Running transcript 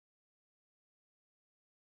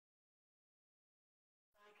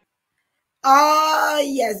Oh,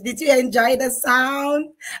 yes. Did you enjoy the sound?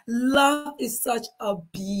 Love is such a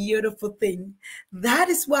beautiful thing. That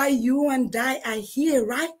is why you and I are here,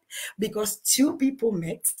 right? Because two people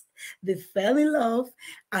met, they fell in love,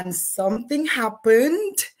 and something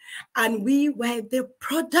happened, and we were the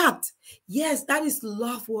product. Yes, that is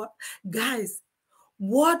love. What, guys,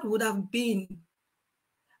 what would have been?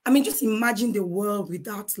 I mean, just imagine the world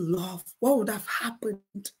without love. What would have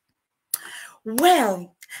happened?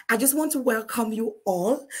 Well, I just want to welcome you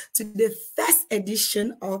all to the first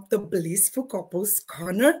edition of the Blissful Couples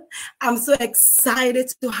Corner. I'm so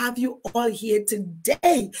excited to have you all here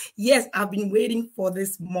today. Yes, I've been waiting for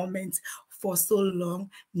this moment for so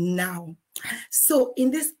long now. So,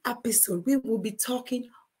 in this episode, we will be talking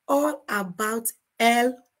all about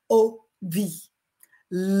LOV,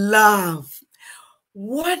 love.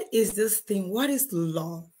 What is this thing? What is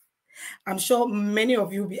love? I'm sure many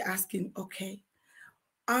of you will be asking, okay,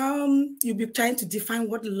 you'll be trying to define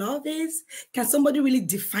what love is. Can somebody really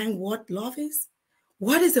define what love is?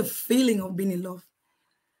 What is the feeling of being in love?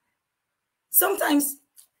 Sometimes,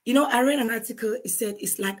 I read an article, it said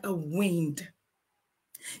it's like a wind.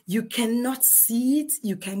 You cannot see it,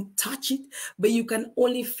 you can touch it, but you can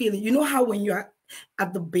only feel it. You know how when you are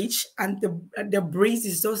at the beach and the breeze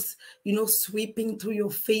is just, sweeping through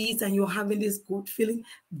your face and you're having this good feeling?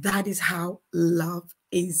 That is how love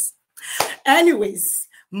is. Anyways,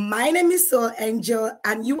 my name is Soul Angel,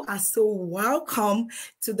 and you are so welcome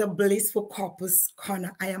to the Blissful Couples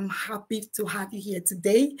Corner. I am happy to have you here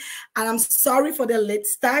today, and I'm sorry for the late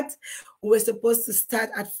start. We were supposed to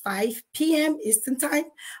start at 5 p.m. Eastern Time,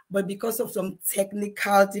 but because of some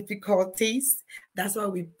technical difficulties, that's why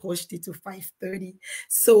we pushed it to 5:30.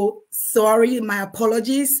 So sorry, my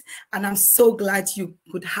apologies, and I'm so glad you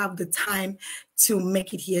could have the time to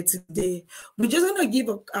make it here today. We're just going to give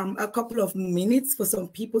a couple of minutes for some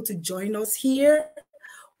people to join us here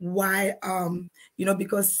while,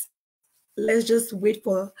 because let's just wait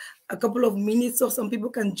for a couple of minutes so some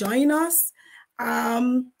people can join us.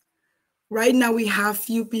 Right now, we have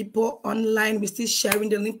few people online. We're still sharing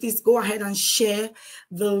the link. Please go ahead and share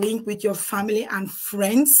the link with your family and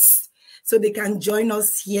friends so they can join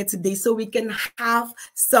us here today so we can have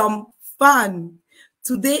some fun.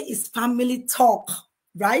 Today is family talk,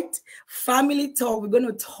 right? Family talk. We're going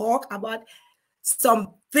to talk about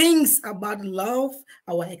some things about love,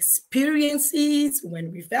 our experiences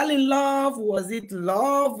when we fell in love. Was it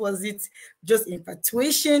love? Was it just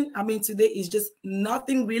infatuation? I mean, today is just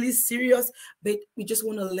nothing really serious, but we just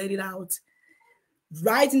want to let it out.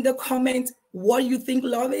 Write in the comment what you think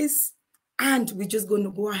love is, and we're just going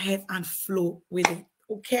to go ahead and flow with it,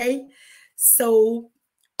 okay? So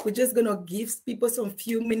we're just going to give people some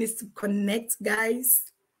few minutes to connect, guys.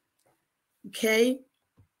 Okay.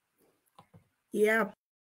 Yeah.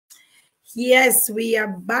 Yes, we are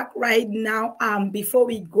back right now. Before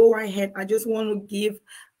we go ahead, I just want to give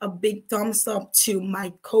a big thumbs up to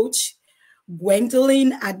my coach,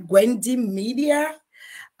 Gwendolyn at Gwendy Media.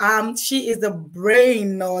 She is the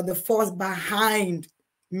brain or the force behind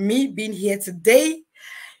me being here today.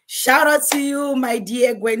 Shout out to you, my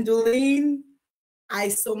dear Gwendolyn. I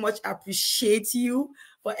so much appreciate you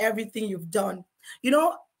for everything you've done.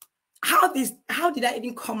 How did I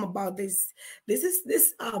even come about this?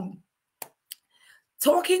 This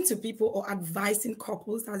talking to people or advising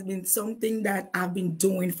couples has been something that I've been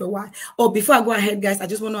doing for a while. Oh, before I go ahead, guys, I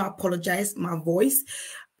just want to apologize my voice.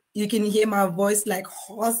 You can hear my voice like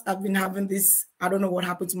hoarse. I've been having this, I don't know what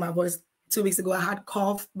happened to my voice. 2 weeks ago, I had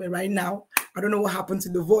cough, but right now, I don't know what happened to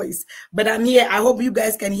the voice. But I'm here. I hope you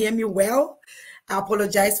guys can hear me well. I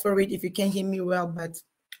apologize for it if you can't hear me well, but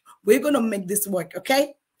we're going to make this work,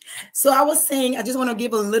 okay? So I was saying, I just want to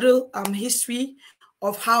give a little history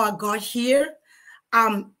of how I got here.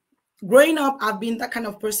 Growing up, I've been that kind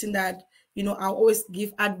of person that, I always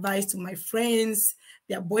give advice to my friends,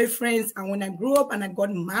 their boyfriends. And when I grew up and I got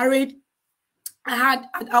married, I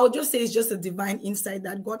would just say it's just a divine insight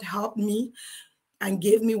that God helped me and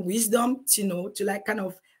gave me wisdom to like kind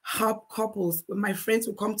of help couples. When my friends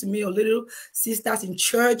will come to me, or little sisters in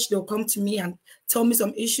church, they'll come to me and tell me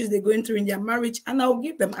some issues they're going through in their marriage, and I'll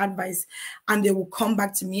give them advice, and they will come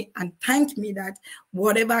back to me and thank me that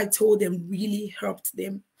whatever I told them really helped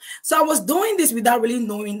them. So I was doing this without really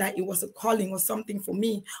knowing that it was a calling or something for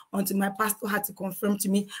me, until my pastor had to confirm to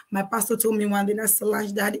me. My pastor told me one day that,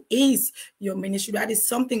 Solange, that is your ministry. That is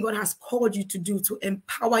something God has called you to do, to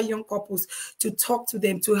empower young couples, to talk to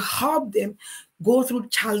them, to help them go through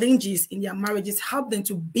challenges in their marriages, help them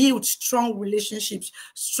to build strong relationships,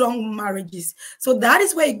 strong marriages. So that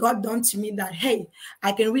is where it got done to me that, hey,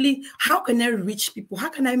 how can I reach people? How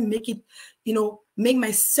can I make it, make my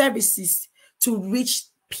services to reach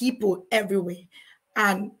people everywhere.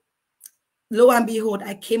 And lo and behold,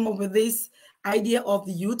 I came up with this idea of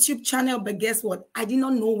the YouTube channel. But guess what? I did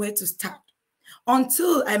not know where to start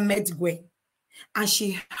until I met Gwen, and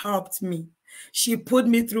she helped me. She put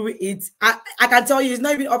me through it. I can tell you, it's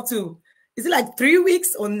not even up to, is it like 3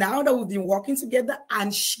 weeks or now that we've been working together,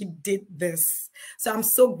 and she did this. So I'm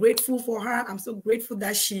so grateful for her. I'm so grateful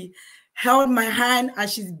that she held my hand and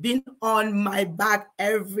she's been on my back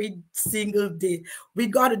every single day. We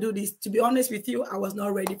got to do this. To be honest with you, I was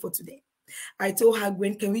not ready for today. I told her,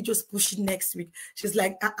 Gwen, can we just push it next week? She's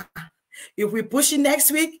like, if we push it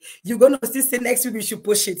next week, you're going to still say next week we should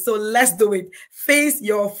push it. So let's do it. Face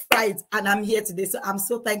your fight. And I'm here today. So I'm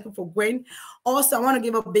so thankful for Gwen. Also, I want to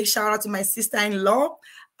give a big shout out to my sister-in-law.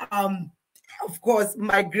 Of course,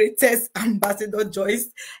 my greatest ambassador,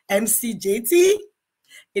 Joyce, MCJT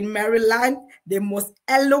in Maryland, the most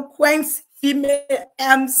eloquent female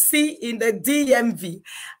MC in the DMV.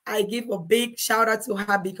 I give a big shout out to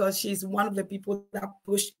her because she's one of the people that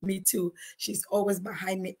pushed me too. She's always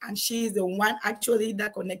behind me, and she's the one actually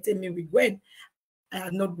that connected me with Gwen. I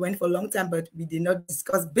had not Gwen for a long time, but we did not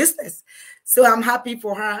discuss business. So I'm happy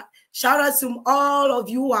for her. Shout out to all of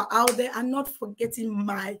you who are out there, and not forgetting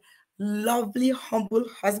my lovely, humble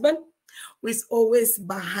husband who is always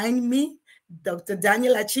behind me, Dr.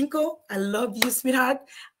 Daniel Achinko. I love you, sweetheart,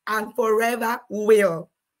 and forever will.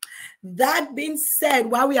 That being said,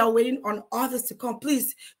 while we are waiting on others to come,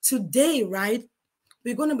 please, today, right,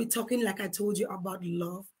 we're going to be talking, like I told you, about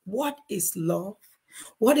love. What is love?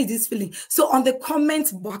 What is this feeling? So on the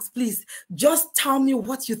comment box, please, just tell me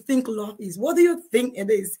what you think love is. What do you think it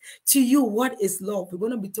is to you? What is love? We're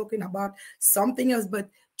going to be talking about something else, but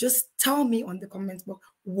just tell me on the comment box,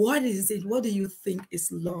 what is it? What do you think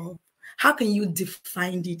is love? How can you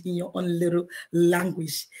define it in your own little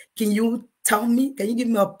language? Can you tell me? Can you give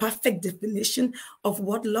me a perfect definition of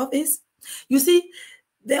what love is? You see,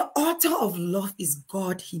 the author of love is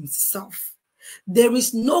God himself. There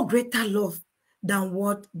is no greater love than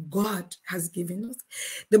what God has given us.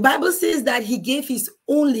 The Bible says that he gave his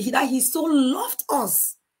only, that he so loved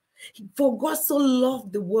us. For God so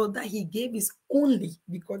loved the world that he gave his only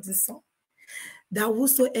begotten son, that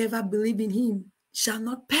whosoever believe in him shall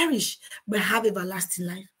not perish, but have everlasting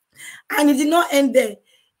life. And it did not end there.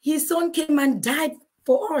 His son came and died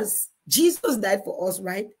for us. Jesus died for us,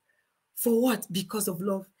 right? For what? Because of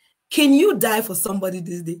love. Can you die for somebody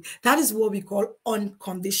this day? That is what we call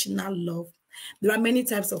unconditional love. There are many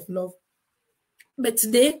types of love. But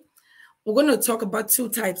today, we're going to talk about two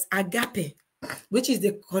types. Agape, which is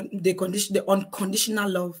the unconditional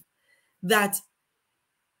love, that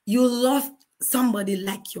you love somebody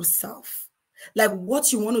like yourself. Like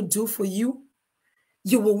what you want to do for you,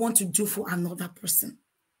 you will want to do for another person.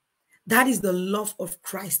 That is the love of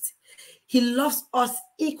Christ. He loves us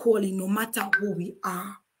equally no matter who we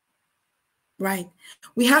are. Right?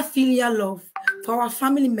 We have filial love for our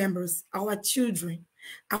family members, our children,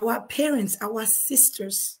 our parents, our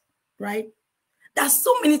sisters, right? There's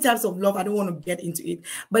so many types of love. I don't want to get into it.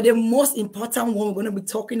 But the most important one we're going to be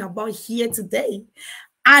talking about here today,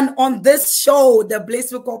 and on this show, the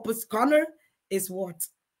Blissful Couples Corner, is what?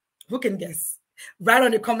 Who can guess? Right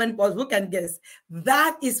on the comment box, who can guess?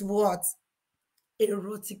 That is what?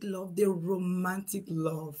 Erotic love, the romantic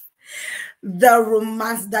love. The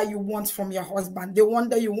romance that you want from your husband, the one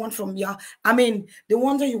that you want from the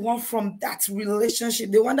one that you want from that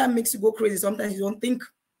relationship, the one that makes you go crazy. Sometimes you don't think,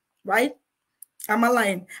 right? Am I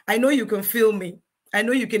lying? I know you can feel me. I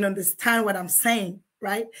know you can understand what I'm saying,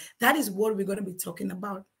 right? That is what we're going to be talking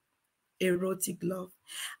about. Erotic love.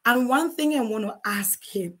 And one thing I want to ask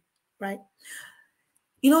him, right?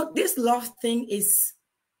 You know, this love thing is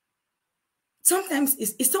sometimes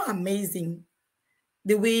it's so amazing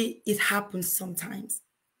the way it happens sometimes.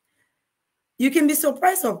 You can be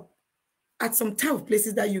surprised at some type of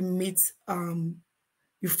places that you meet,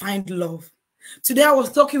 you find love. Today I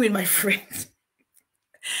was talking with my friend.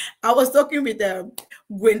 I was talking with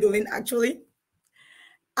Gwendolyn actually.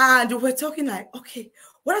 And we're talking like, okay,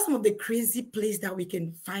 what are some of the crazy places that we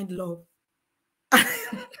can find love?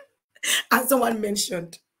 And someone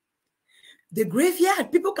mentioned the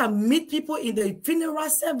graveyard. People can meet people in the funeral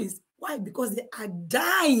service. Why? Because they are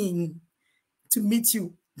dying to meet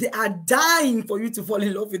you. They are dying for you to fall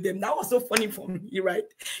in love with them. That was so funny for me, right?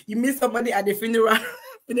 You meet somebody at the funeral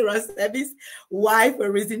service. Why? For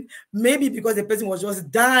a reason. Maybe because the person was just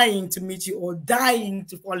dying to meet you or dying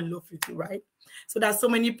to fall in love with you, right? So there's so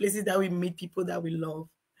many places that we meet people that we love.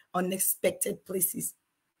 Unexpected places.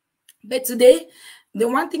 But today, the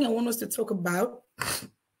one thing I want us to talk about,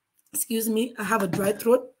 excuse me, I have a dry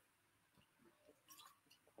throat.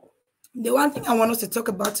 The one thing I want us to talk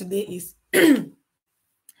about today is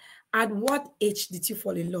at what age did you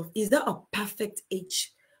fall in love? Is there a perfect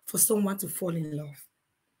age for someone to fall in love?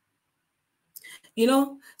 You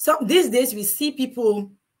know, so these days we see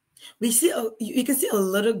people, you can see a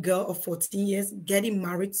little girl of 14 years getting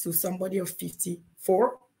married to somebody of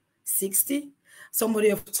 54, 60, somebody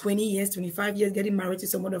of 20 years, 25 years getting married to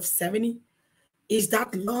someone of 70. Is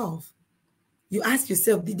that love? You ask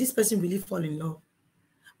yourself, did this person really fall in love?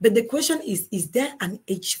 But the question is there an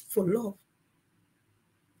age for love?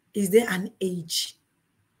 Is there an age?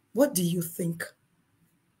 What do you think?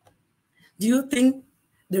 Do you think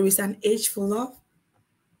there is an age for love?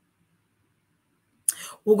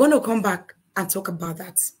 We're going to come back and talk about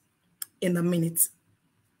that in a minute.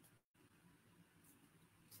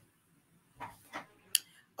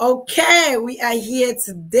 Okay, we are here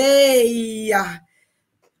today.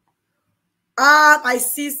 I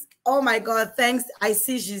see, oh my God, thanks. I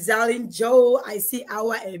see Giselle and Joe. I see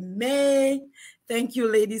Awa and May. Thank you,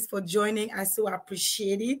 ladies, for joining. I so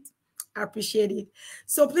appreciate it. I appreciate it.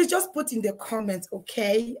 So please just put in the comments,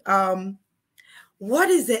 okay?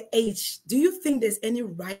 What is the age? Do you think there's any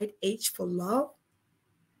right age for love?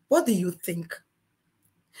 What do you think?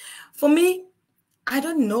 For me, I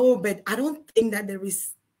don't know, but I don't think that there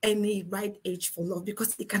is any right age for love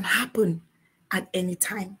because it can happen at any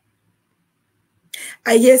time.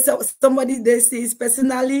 I hear somebody there says,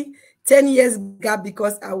 personally, 10 years gap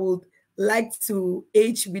because I would like to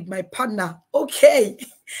age with my partner. Okay.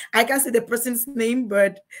 I can't say the person's name,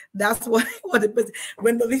 but that's what the person,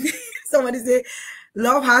 when somebody say,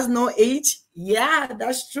 love has no age. Yeah,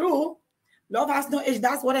 that's true. Love has no age.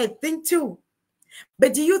 That's what I think too.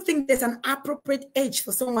 But do you think there's an appropriate age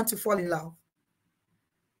for someone to fall in love?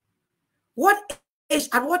 What age?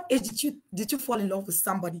 At what age did you fall in love with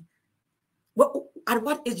somebody? At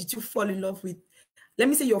what age did you fall in love with? Let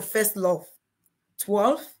me say your first love.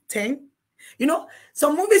 12, 10. You know,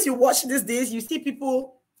 some movies you watch these days, you see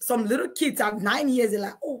people, some little kids at 9 years, they're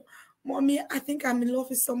like, oh, mommy, I think I'm in love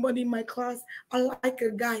with somebody in my class. I like a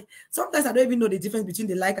guy. Sometimes I don't even know the difference between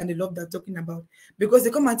the like and the love they're talking about. Because they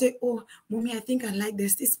come and say, oh, mommy, I think I like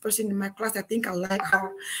this person in my class. I think I like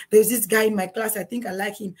her. There's this guy in my class. I think I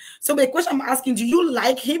like him. So the question I'm asking, do you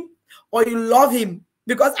like him or you love him?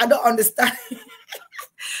 Because I don't understand.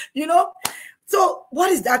 You know? So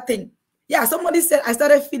what is that thing? Yeah, somebody said I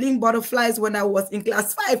started feeling butterflies when I was in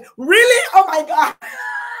class 5. Really? Oh my God.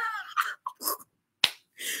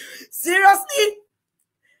 Seriously?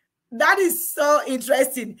 That is so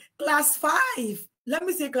interesting. Class 5. Let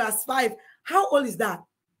me say class 5. How old is that?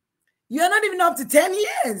 You're not even up to 10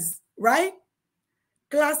 years, right?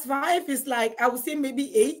 Class 5 is like, I would say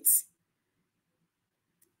maybe 8.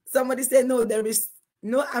 Somebody said, no, there is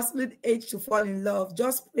no absolute age to fall in love.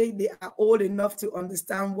 Just pray they are old enough to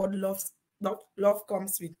understand what love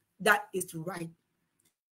comes with. That is right.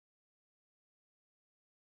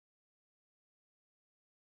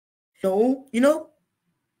 No, you know,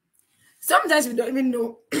 sometimes we don't even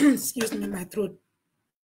know. Excuse me, my throat.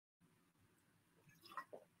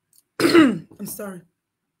 I'm sorry.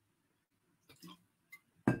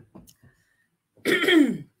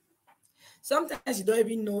 Sometimes you don't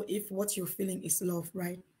even know if what you're feeling is love,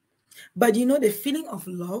 right? But you know, the feeling of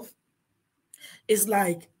love is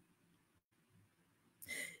like,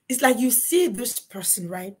 it's like you see this person,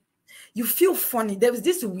 right? You feel funny. There is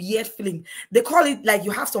this weird feeling. They call it like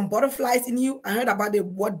you have some butterflies in you. I heard about the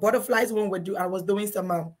what butterflies when I was doing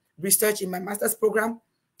some research in my master's program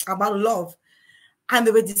about love. And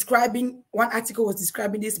they were describing, one article was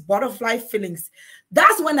describing these butterfly feelings.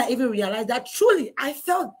 That's when I even realized that truly I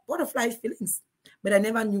felt butterfly feelings, but I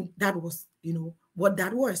never knew that was, you know, what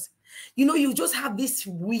that was. You know, you just have this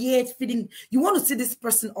weird feeling. You want to see this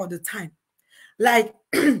person all the time. Like,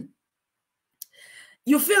 you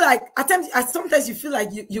feel like sometimes you feel like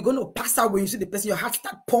you're going to pass out when you see the person. Your heart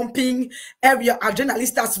start pumping, your adrenaline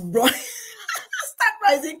starts running, start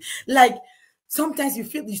rising. Like, sometimes you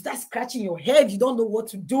feel you start scratching your head. You don't know what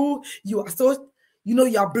to do. You are so, you know,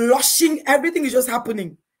 you are blushing. Everything is just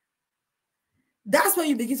happening. That's when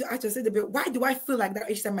you begin to ask yourself, why do I feel like that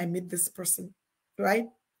each time I meet this person, right?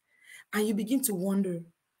 And you begin to wonder,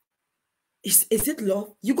 is it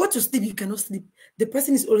love? You go to sleep, you cannot sleep. The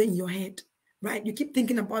person is already in your head, right? You keep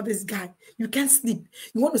thinking about this guy. You can't sleep.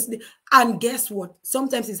 You want to sleep. And guess what?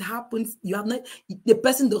 Sometimes it happens. The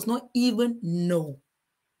person does not even know.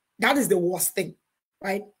 That is the worst thing,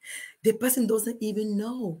 right? The person doesn't even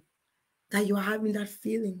know that you are having that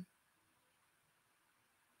feeling.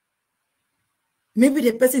 Maybe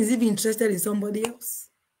the person is even interested in somebody else.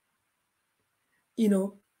 You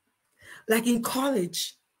know, like in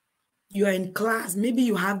college, You are in class. Maybe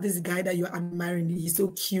you have this guy that you're admiring. He's so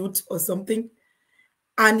cute or something.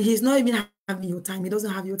 And he's not even having your time. He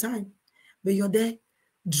doesn't have your time. But you're there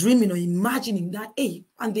dreaming or imagining that, hey,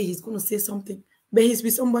 one day he's going to say something. But he's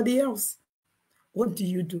with somebody else. What do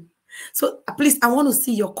you do? So please, I want to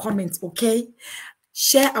see your comments, okay?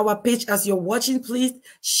 Share our page as you're watching. Please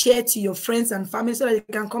share to your friends and family so that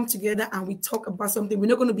they can come together and we talk about something. We're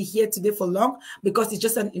not going to be here today for long because it's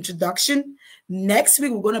just an introduction. Next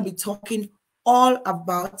week, we're going to be talking all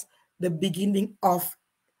about the beginning of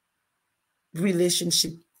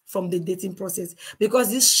relationship from the dating process,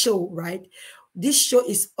 because this show, right? This show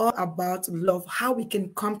is all about love, how we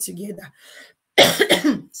can come together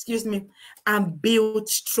excuse me, and build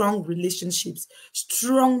strong relationships,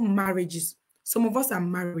 strong marriages. Some of us are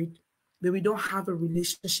married, but we don't have a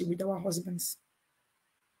relationship with our husbands.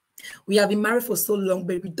 We have been married for so long,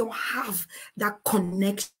 but we don't have that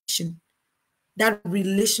connection, that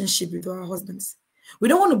relationship with our husbands. We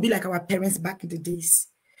don't want to be like our parents back in the days,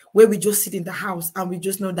 where we just sit in the house and we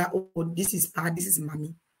just know that, oh, this is dad, this is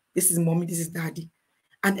mommy, this is mommy, this is daddy,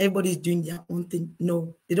 and everybody's doing their own thing.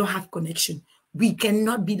 No, they don't have connection. We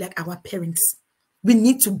cannot be like our parents. We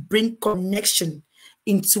need to bring connection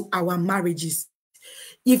into our marriages.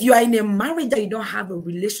 If you are in a marriage that you don't have a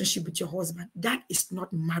relationship with your husband, that is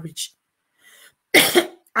not marriage.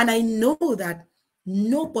 And I know that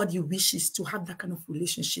nobody wishes to have that kind of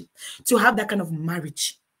relationship, to have that kind of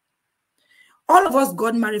marriage. All of us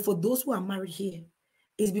got married. For those who are married here,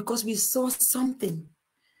 is because we saw something.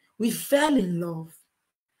 We fell in love.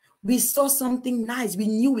 We saw something nice. We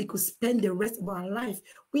knew we could spend the rest of our life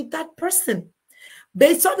with that person.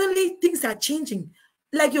 But suddenly things are changing.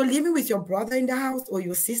 Like you're living with your brother in the house or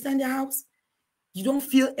your sister in the house. You don't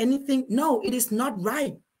feel anything. No, it is not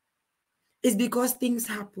right. It's because things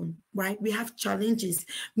happen, right? We have challenges.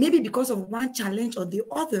 Maybe because of one challenge or the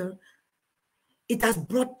other, it has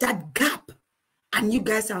brought that gap. And you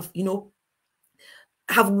guys have,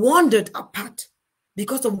 have wandered apart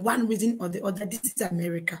because of one reason or the other. This is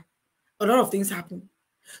America. A lot of things happen.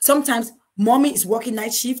 Sometimes mommy is working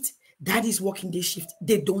night shift, daddy is working day shift.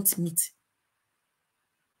 They don't meet.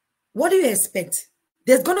 What do you expect?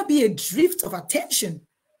 There's going to be a drift of attention.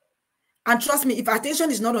 And trust me, if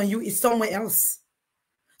attention is not on you, it's somewhere else.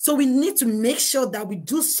 So we need to make sure that we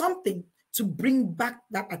do something to bring back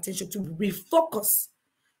that attention, to refocus,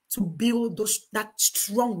 to build that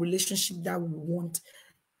strong relationship that we want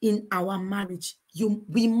in our marriage.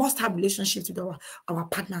 We must have relationships with our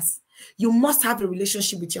partners. You must have a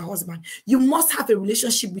relationship with your husband. You must have a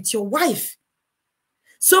relationship with your wife.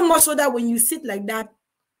 So much so that when you sit like that,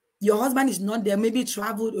 your husband is not there, maybe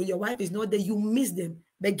traveled, or your wife is not there, you miss them.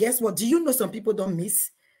 But guess what? Do you know some people don't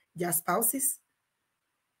miss their spouses?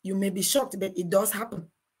 You may be shocked, but it does happen.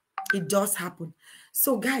 It does happen.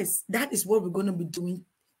 So guys, that is what we're going to be doing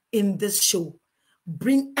in this show.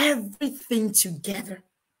 Bring everything together.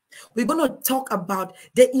 We're going to talk about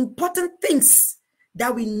the important things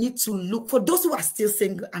that we need to look for those who are still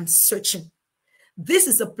single and searching. This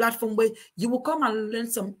is a platform where you will come and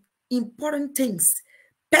learn some important things,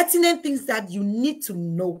 pertinent things that you need to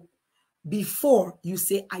know before you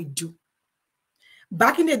say, I do.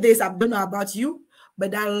 Back in the days, I don't know about you,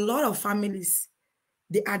 but there are a lot of families,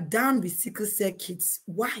 they are down with sickle cell kids.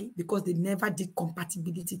 Why? Because they never did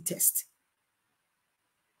compatibility test.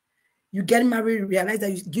 You get married, realize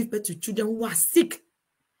that you give birth to children who are sick.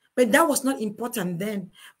 But that was not important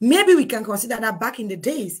then. Maybe we can consider that back in the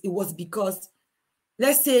days, it was because,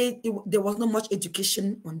 let's say, there was not much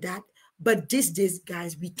education on that. But these days,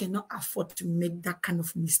 guys, we cannot afford to make that kind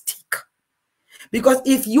of mistake. Because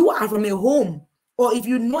if you are from a home, or if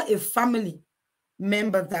you know a family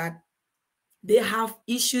member that they have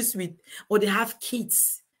issues with, or they have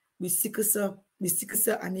kids with sickle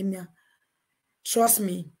cell anemia, trust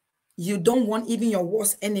me, you don't want even your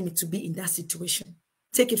worst enemy to be in that situation.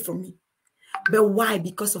 Take it from me. But why?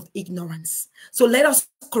 Because of ignorance. So let us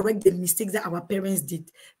correct the mistakes that our parents did.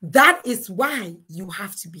 That is why you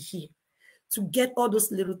have to be here, to get all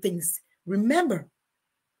those little things. Remember,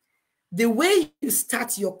 the way you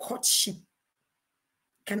start your courtship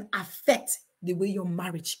can affect the way your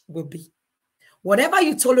marriage will be. Whatever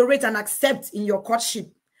you tolerate and accept in your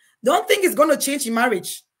courtship, don't think it's going to change in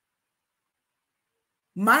marriage.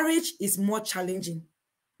 Marriage is more challenging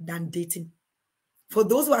than dating. For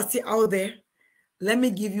those who are still out there, let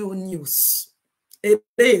me give you news. It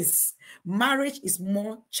is. Marriage is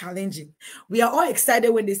more challenging. We are all excited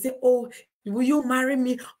when they say, oh, will you marry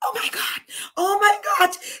me? Oh my God. Oh my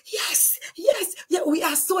God. Yes. Yes. Yeah, we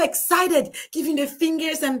are so excited, giving the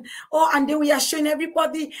fingers and then we are showing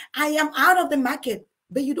everybody, I am out of the market.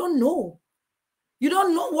 But you don't know. You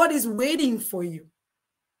don't know what is waiting for you.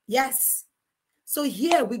 Yes. So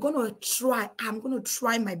here we're going to try. I'm going to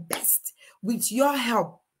try my best with your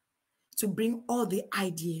help to bring all the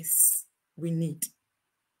ideas we need.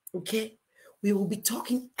 Okay? We will be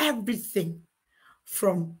talking everything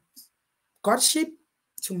from courtship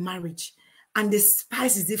to marriage and the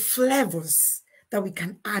spices, the flavors that we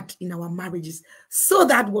can add in our marriages so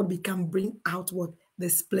that what we can bring out what the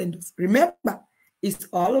splendors. Remember, it's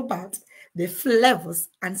all about the flavors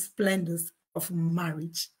and splendors of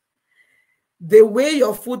marriage. The way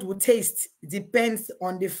your food will taste depends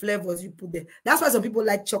on the flavors you put there. That's why some people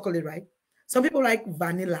like chocolate, right? Some people like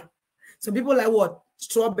vanilla. Some people like what?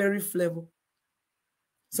 Strawberry flavor.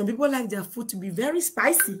 Some people like their food to be very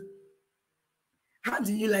spicy. How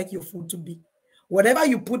do you like your food to be? Whatever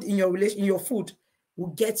you put in your food will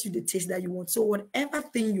get you the taste that you want. So whatever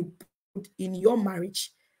thing you put in your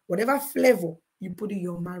marriage, whatever flavor you put in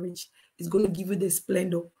your marriage is going to give you the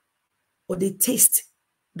splendor or the taste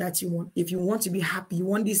that you want. If you want to be happy, you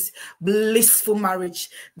want this blissful marriage,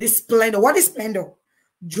 this splendor. What is splendor?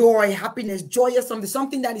 Joy, happiness, joyous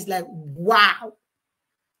something that is like, wow.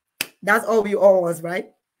 That's all we all was,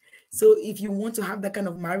 right? So if you want to have that kind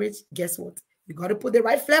of marriage, guess what? You got to put the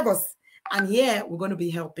right flavors. And here we're going to be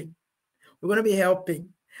helping. We're going to be helping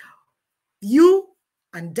you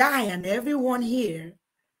and I and everyone here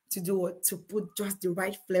to do it, to put just the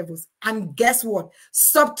right flavors. And guess what?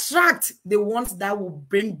 Subtract the ones that will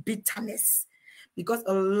bring bitterness. Because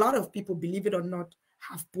a lot of people, believe it or not,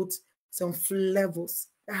 have put some flavors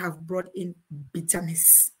that have brought in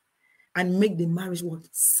bitterness and make the marriage what?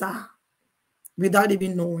 Sour without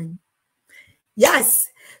even knowing. Yes.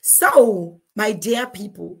 So, my dear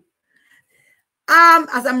people,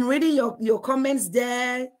 as I'm reading your comments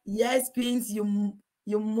there, yes, Queens,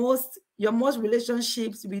 your most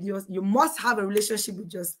relationships with you must have a relationship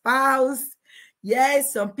with your spouse.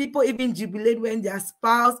 Yes, some people even jubilate when their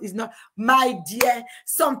spouse is not. My dear,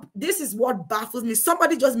 this is what baffles me.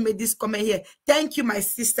 Somebody just made this comment here. Thank you, my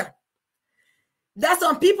sister. That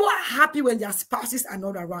some people are happy when their spouses are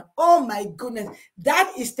not around. Oh my goodness,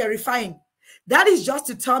 that is terrifying. That is just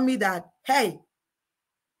to tell me that, hey,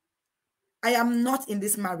 I am not in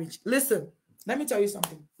this marriage. Listen, let me tell you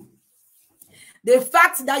something. The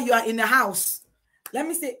fact that you are in a house, let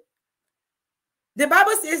me say, the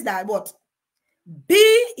Bible says that what?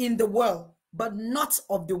 Be in the world, but not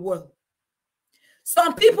of the world.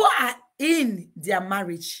 Some people are in their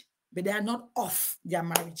marriage, but they are not of their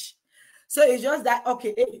marriage. So it's just that,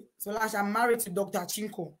 okay, hey, so last I'm married to Dr.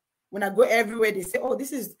 Chinko. When I go everywhere, they say, oh,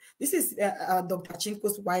 this is Dr.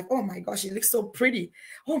 Chinko's wife. Oh my gosh, she looks so pretty.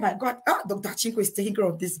 Oh my God, Dr. Chinko is taking care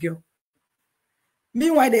of this girl.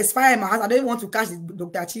 Meanwhile, there's fire in my house. I don't even want to catch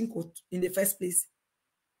Dr. Chinko in the first place.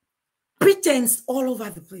 Pretense all over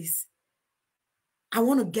the place. I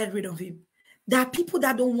want to get rid of him. There are people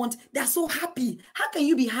that don't want, they're so happy. How can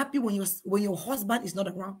you be happy when your husband is not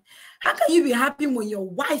around? How can you be happy when your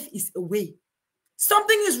wife is away?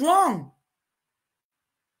 Something is wrong.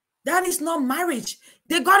 That is not marriage.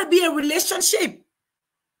 There got to be a relationship.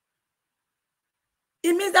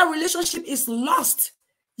 It means that relationship is lost.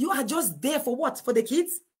 You are just there for what? For the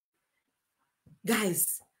kids?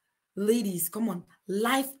 Guys, ladies, come on.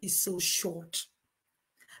 Life is so short.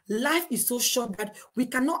 Life is so short that we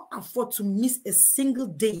cannot afford to miss a single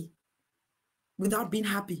day without being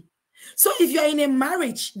happy. So if you're in a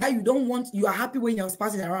marriage that you don't want, you are happy when your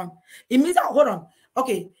spouse is around. It means that, hold on.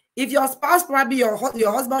 Okay, if your spouse, probably your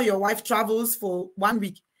husband or your wife travels for 1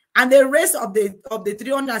 week, and the rest of the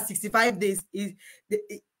 365 days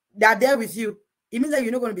they are there with you, it means that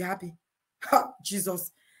you're not going to be happy.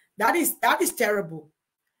 Jesus, that is terrible.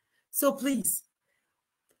 So please,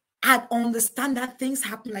 I understand that things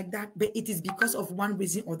happen like that, but it is because of one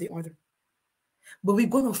reason or the other. But we're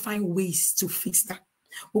going to find ways to fix that.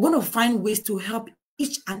 We're going to find ways to help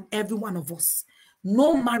each and every one of us.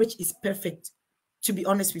 No marriage is perfect, to be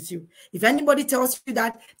honest with you. If anybody tells you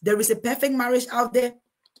that there is a perfect marriage out there,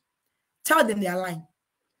 tell them they are lying.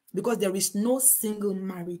 Because there is no single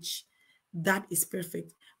marriage that is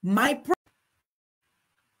perfect.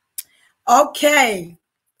 Okay.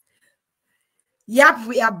 Yep,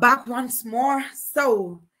 we are back once more.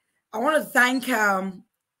 So I want to thank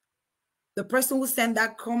the person who sent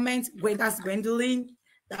that comment. Wait, that's Gwendolyn.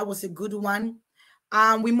 That was a good one.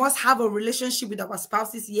 We must have a relationship with our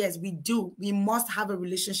spouses. Yes, we do. We must have a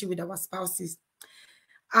relationship with our spouses.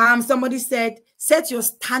 Somebody said, set your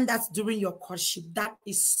standards during your courtship. That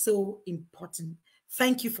is so important.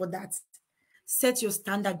 Thank you for that. Set your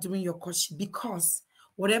standard during your courtship, because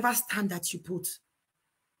whatever standards you put,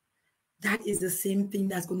 that is the same thing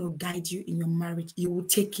that's going to guide you in your marriage. You will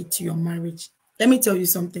take it to your marriage. Let me tell you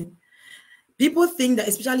something. People think that,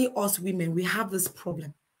 especially us women, we have this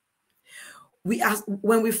problem.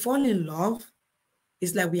 When we fall in love,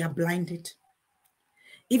 it's like we are blinded.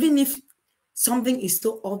 Even if something is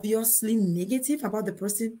so obviously negative about the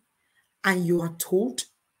person and you are told,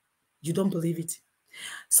 you don't believe it.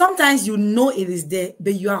 Sometimes you know it is there,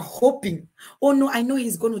 but you are hoping, oh no, I know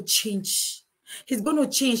he's going to change. He's going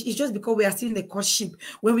to change. It's just because we are still in the courtship.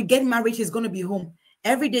 When we get married, he's going to be home.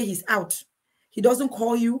 Every day he's out. He doesn't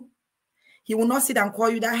call you. He will not sit and call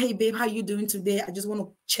you that, hey babe, how you doing today? I just want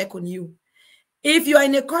to check on you. If you're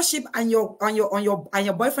in a courtship and your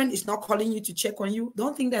boyfriend is not calling you to check on you,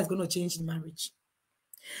 don't think that's going to change in marriage.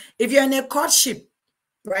 If you're in a courtship,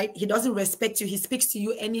 right, he doesn't respect you, he speaks to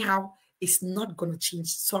you anyhow, it's not going to change.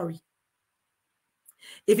 Sorry.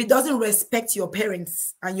 If he doesn't respect your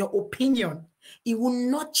parents and your opinion, it will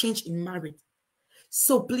not change in marriage.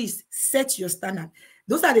 So please set your standard.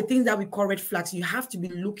 Those are the things that we call red flags. You have to be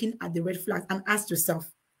looking at the red flags and ask yourself,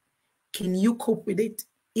 can you cope with it?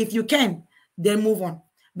 If you can, then move on.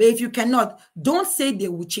 But if you cannot, don't say they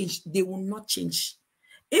will change. They will not change.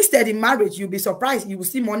 Instead, in marriage, you'll be surprised. You will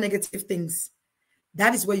see more negative things.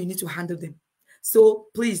 That is where you need to handle them. So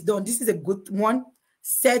please don't. This is a good one.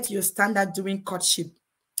 Set your standard during courtship.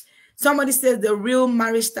 Somebody says the real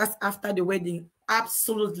marriage starts after the wedding.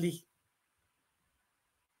 Absolutely.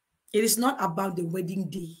 It is not about the wedding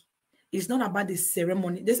day. It's not about the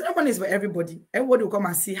ceremony. The ceremony is for everybody. Everybody will come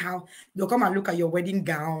and see how they'll come and look at your wedding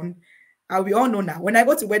gown. And we all know now. When I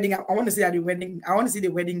go to wedding, I want to see the wedding. I want to see the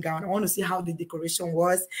wedding gown. I want to see how the decoration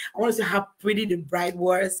was. I want to see how pretty the bride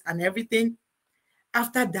was and everything.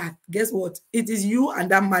 After that, guess what? It is you and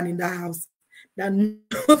that man in that house that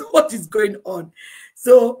knows what is going on.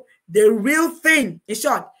 So the real thing, in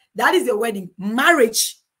short, that is the wedding.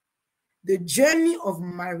 Marriage, the journey of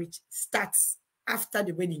marriage starts after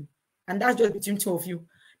the wedding. And that's just between two of you.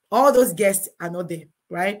 All those guests are not there,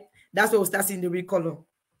 right? That's where we'll start seeing the real color.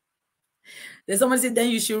 Then somebody said,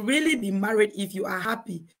 then you should really be married if you are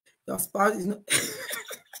happy. Your spouse is not.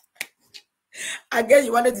 I guess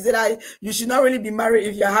you wanted to say that you should not really be married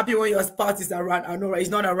if you're happy when your spouse is around. I know, right? He's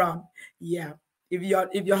not around. Yeah. If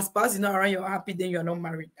your spouse is not around, you're happy, then you're not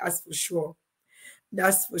married. That's for sure.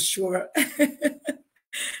 That's for sure.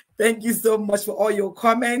 Thank you so much for all your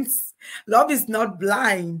comments. Love is not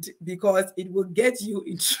blind because it will get you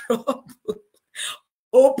in trouble.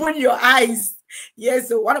 Open your eyes. Yes,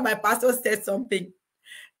 so one of my pastors said something.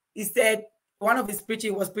 He said, one of his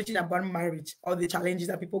preaching was preaching about marriage, all the challenges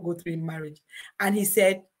that people go through in marriage. And he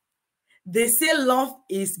said, they say love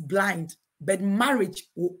is blind, but marriage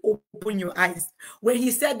will open your eyes. When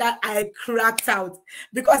he said that, I cracked out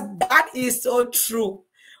because that is so true.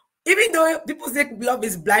 Even though people say love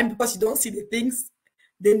is blind because you don't see the things,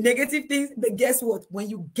 the negative things, but guess what? When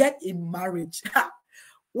you get in marriage,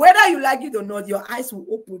 whether you like it or not, your eyes will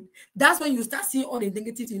open. That's when you start seeing all the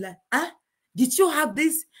negative things like, did you have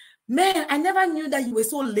this? Man, I never knew that you were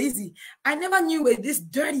so lazy. I never knew you were this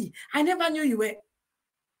dirty. I never knew you were.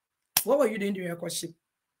 What were you doing during your courtship?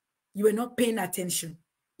 You were not paying attention.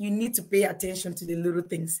 You need to pay attention to the little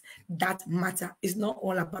things that matter. It's not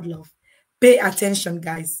all about love. Pay attention,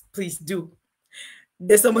 guys. Please do.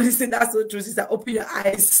 There's somebody saying that's so true. Sister, open your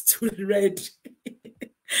eyes to the red.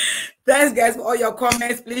 Thanks, guys, for all your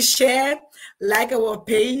comments. Please share, like our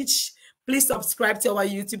page. Please subscribe to our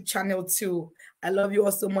YouTube channel too. I love you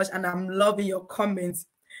all so much, and I'm loving your comments.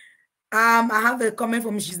 I have a comment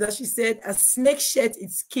from Shiza. She said, a snake sheds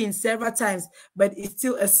its skin several times, but it's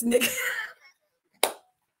still a snake.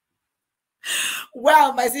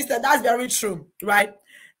 Well, my sister, that's very true, right?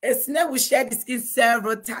 A snake will shed its skin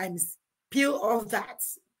several times. Peel off that,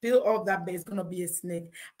 but it's going to be a snake.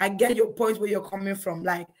 I get your point where you're coming from.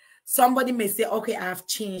 Like, somebody may say, okay, I have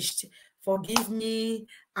changed. Forgive me.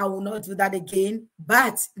 I will not do that again.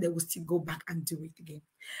 But they will still go back and do it again.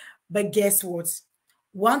 But guess what?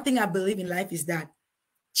 One thing I believe in life is that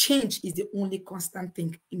change is the only constant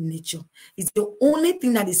thing in nature. It's the only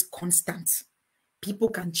thing that is constant. People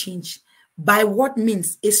can change. By what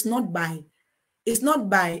means? It's not by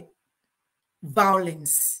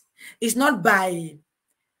violence. It's not by,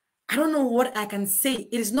 I don't know what I can say.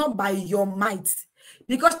 It is not by your might.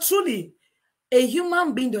 Because truly, a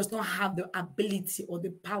human being does not have the ability or the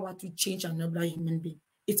power to change another human being.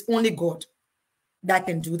 It's only God that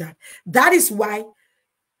can do that. That is why,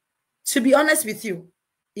 to be honest with you,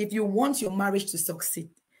 if you want your marriage to succeed,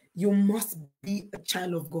 you must be a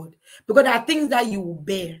child of God. Because there are things that you will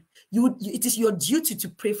bear. It is your duty to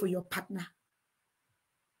pray for your partner.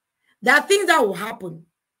 There are things that will happen.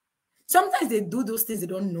 Sometimes they do those things they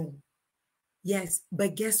don't know. Yes,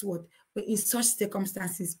 but guess what? But in such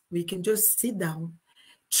circumstances, we can just sit down,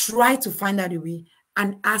 try to find out a way,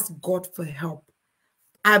 and ask God for help.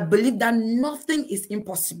 I believe that nothing is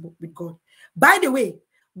impossible with God. By the way,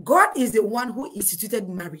 God is the one who instituted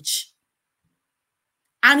marriage.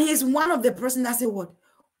 And he's one of the person that said what?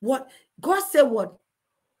 What? God said what?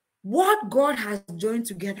 What God has joined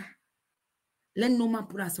together, let no man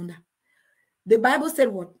put asunder. The Bible said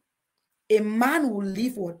what? A man will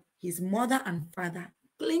leave what? His mother and father,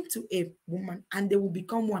 cling to a woman, and they will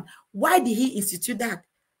become one. Why did he institute that?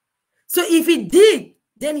 So if he did,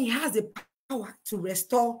 then he has the power to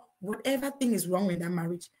restore whatever thing is wrong with that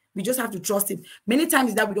marriage. We just have to trust him. Many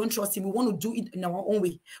times that we don't trust him, we want to do it in our own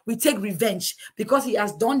way. We take revenge because he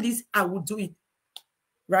has done this, I will do it.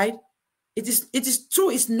 Right? It is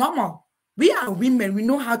true, it's normal. We are women, we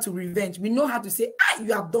know how to revenge. We know how to say,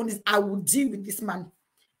 you have done this, I will deal with this man.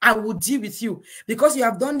 I will deal with you. Because you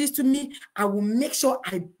have done this to me, I will make sure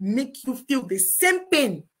I make you feel the same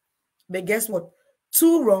pain. But guess what?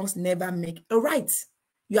 Two wrongs never make a right.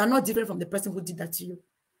 You are not different from the person who did that to you.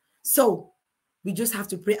 So we just have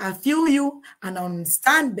to pray. I feel you and I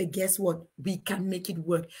understand, but guess what? We can make it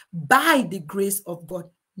work by the grace of God,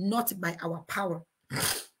 not by our power.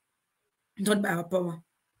 Not by our power.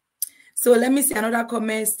 So let me see another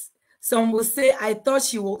comment. Some will say, I thought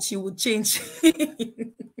she would change.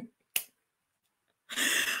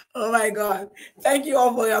 Oh my God. Thank you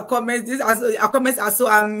all for your comments. Your comments are so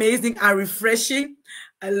amazing and refreshing.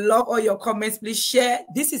 I love all your comments. Please share.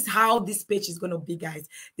 This is how this page is going to be, guys.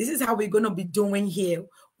 This is how we're going to be doing here.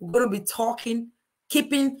 We're going to be talking,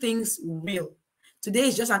 keeping things real. Today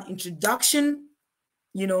is just an introduction,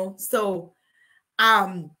 you know. So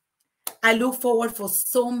I look forward for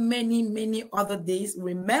so many other days.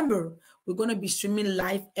 Remember, we're going to be streaming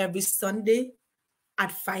live every Sunday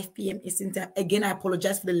at 5 p.m. Eastern Time. Again, I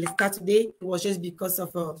apologize for the late start today. It was just because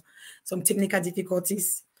of some technical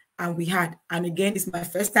difficulties we had. And again, it's my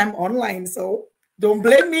first time online, so don't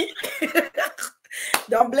blame me.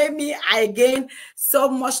 Don't blame me. Again, so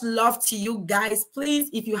much love to you guys. Please,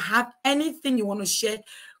 if you have anything you want to share,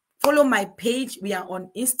 follow my page. We are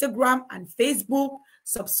on Instagram and Facebook.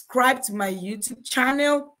 Subscribe to my YouTube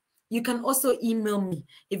channel. You can also email me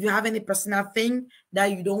if you have any personal thing that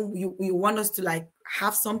you want us to like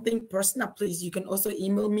have something personal. Please, you can also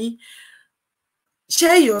email me.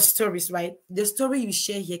 Share your stories, right? The story you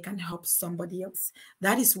share here can help somebody else.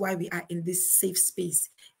 That is why we are in this safe space.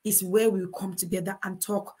 It's where we come together and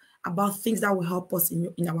talk about things that will help us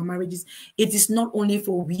in our marriages. It is not only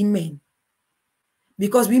for women,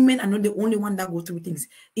 because women are not the only one that go through things.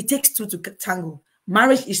 It takes two to tangle.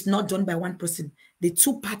 Marriage is not done by one person. The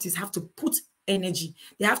two parties have to put energy.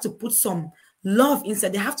 They have to put some love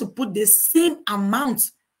inside. They have to put the same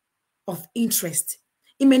amount of interest.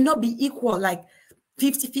 It may not be equal, like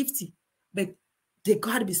 50-50, but there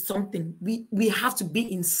got to be something. We have to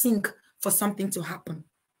be in sync for something to happen.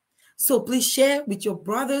 So please share with your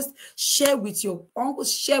brothers, share with your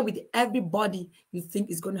uncles, share with everybody you think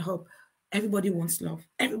is going to help. Everybody wants love.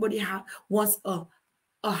 Everybody wants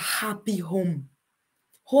a happy home.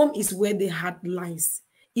 Home is where the heart lies.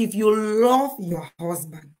 If you love your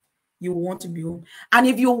husband, you want to be home. And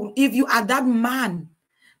if you are that man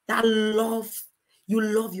that you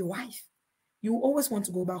love your wife, you always want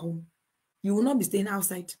to go back home. You will not be staying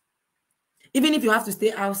outside. Even if you have to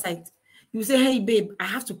stay outside, you say, hey babe, I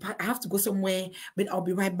have to go somewhere, but I'll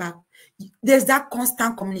be right back. There's that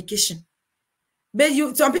constant communication. But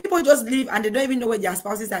some people just leave and they don't even know where their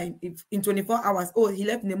spouses are in 24 hours. Oh, he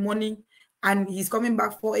left in the morning and he's coming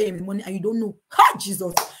back 4 a.m. in the morning and you don't know.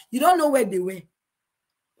 Jesus, you don't know where they were.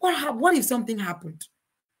 What if something happened?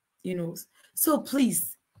 You know. So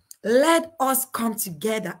please, let us come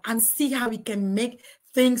together and see how we can make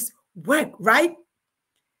things work, right?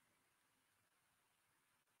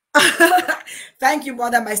 Thank you,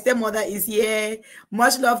 mother. My stepmother is here.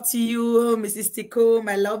 Much love to you, Mrs. Tico.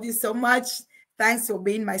 I love you so much. Thanks for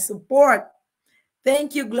being my support.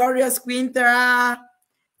 Thank you, glorious Queen Tara.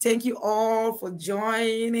 Thank you all for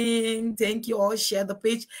joining. Thank you all. Share the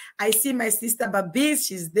page. I see my sister Babis.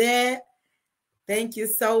 She's there. Thank you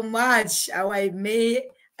so much.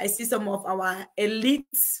 I see some of our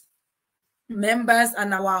elite members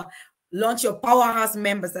and our Launch Your Powerhouse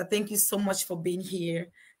members. Thank you so much for being here.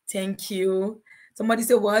 Thank you. Somebody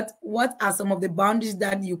said, what are some of the boundaries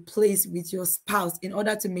that you place with your spouse in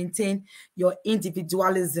order to maintain your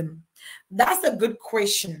individualism? That's a good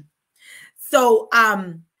question. So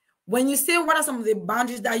when you say what are some of the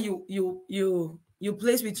boundaries that you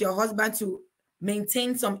place with your husband to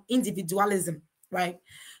maintain some individualism, right?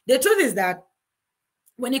 The truth is that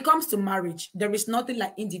when it comes to marriage, there is nothing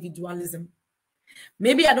like individualism.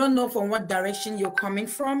 Maybe I don't know from what direction you're coming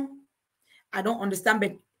from. I don't understand,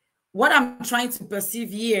 but what I'm trying to perceive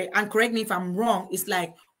here, and correct me if I'm wrong, is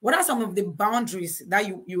like, what are some of the boundaries that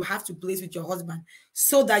you have to place with your husband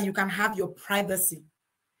so that you can have your privacy?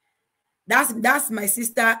 That's my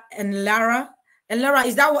sister and Lara. And Lara,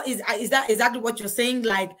 is that exactly what you're saying?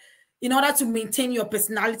 Like, in order to maintain your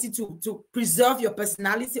personality, to preserve your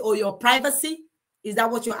personality or your privacy, is that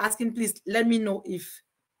what you're asking? Please let me know if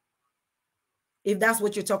that's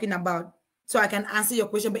what you're talking about, so I can answer your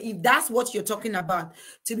question. But if that's what you're talking about,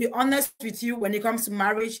 to be honest with you, when it comes to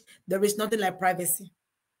marriage, there is nothing like privacy.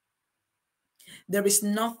 There is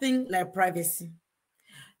nothing like privacy.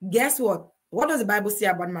 Guess what? What does the Bible say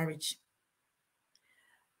about marriage?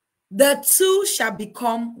 The two shall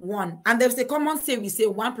become one. And there's a common saying, we say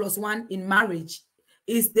 1 + 1 in marriage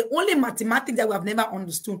is the only mathematics that we have never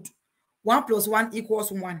understood. 1 + 1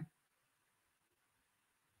 = 1.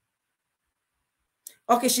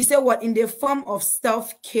 Okay, she said what? In the form of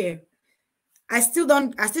self-care. I still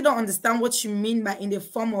don't understand what you mean by in the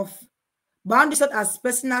form of boundaries such as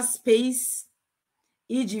personal space,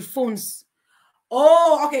 e.g. phones.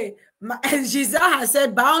 Oh, okay. Giselle has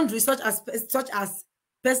said boundaries such as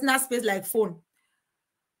personal space like phone.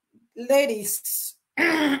 Ladies,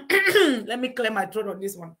 let me clear my throat on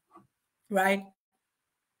this one, right?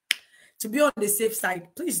 To be on the safe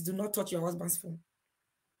side, please do not touch your husband's phone.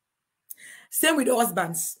 Same with the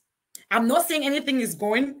husbands. I'm not saying anything is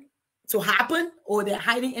going to happen or they're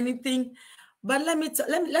hiding anything, but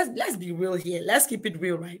let's be real here. Let's keep it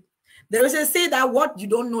real, right? There is a say that what you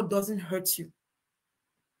don't know doesn't hurt you.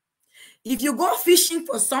 If you go fishing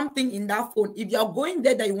for something in that phone, if you're going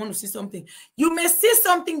there that you want to see something, you may see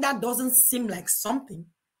something that doesn't seem like something,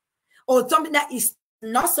 or something that is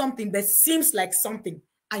not something but seems like something,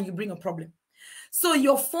 and you bring a problem. So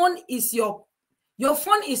your phone is your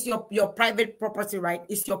private property, right?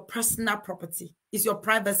 It's your personal property. It's your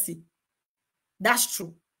privacy. That's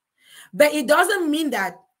true. But it doesn't mean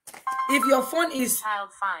that if your phone is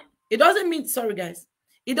child fine, it doesn't mean, sorry guys,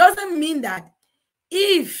 it doesn't mean that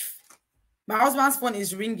if my husband's phone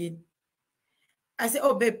is ringing, I say,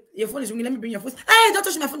 oh babe, your phone is ringing, let me bring your phone. Hey, don't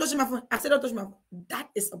touch my phone, don't touch my phone. I said, don't touch my phone. That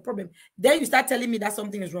is a problem. Then you start telling me that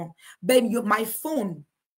something is wrong. Babe, my phone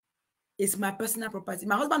is my personal property.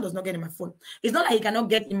 My husband does not get in my phone. It's not like he cannot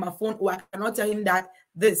get in my phone, or I cannot tell him that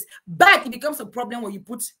this. But it becomes a problem when you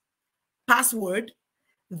put password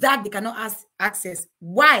that they cannot access.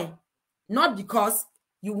 Why? Not because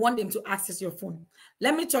you want them to access your phone.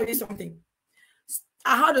 Let me tell you something.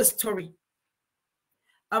 I heard a story.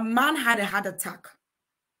 A man had a heart attack.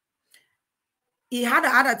 He had a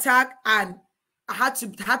heart attack and had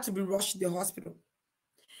to be rushed to the hospital.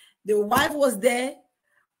 The wife was there.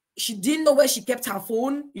 She didn't know where she kept her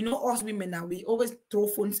phone. You know, us women now, we always throw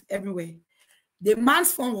phones everywhere. The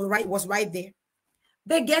man's phone was right there.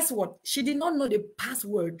 But guess what? She did not know the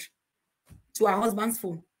password to her husband's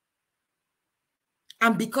phone.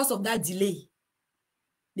 And because of that delay,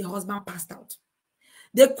 the husband passed out.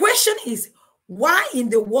 The question is, why in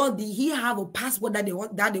the world did he have a password that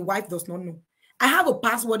the wife does not know? I have a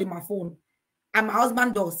password in my phone, and my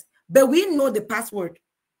husband does, but we know the password.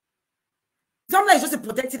 Sometimes it's just to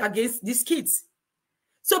protect it against these kids.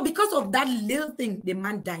 So because of that little thing, the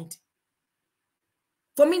man died.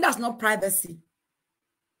 For me, that's not privacy.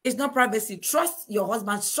 It's not privacy. Trust your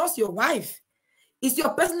husband. Trust your wife. It's your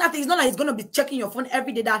personal thing. It's not like he's going to be checking your phone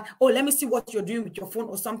every day that, oh, let me see what you're doing with your phone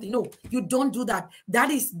or something. No, you don't do that.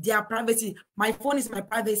 That is their privacy. My phone is my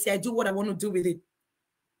privacy. I do what I want to do with it.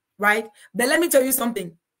 Right? But let me tell you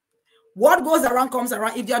something. What goes around comes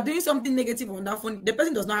around. If you're doing something negative on that phone, the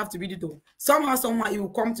person does not have to read it though. Somehow, it will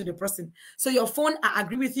come to the person. So your phone, I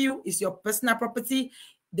agree with you, is your personal property.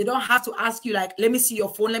 They don't have to ask you like, let me see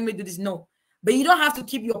your phone, let me do this. No. But you don't have to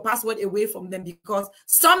keep your password away from them, because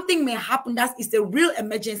something may happen that is a real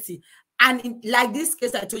emergency. And like this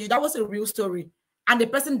case I told you, that was a real story. And the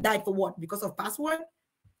person died for what? Because of password?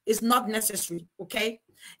 It's not necessary, okay?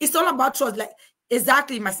 It's all about trust. Like,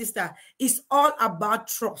 exactly, my sister. It's all about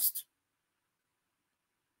trust.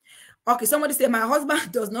 Okay, somebody said, my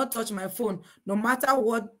husband does not touch my phone, no matter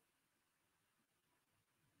what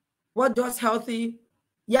does healthy.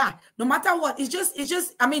 Yeah, no matter what. It's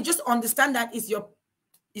just, I mean, just understand that it's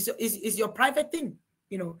your private thing.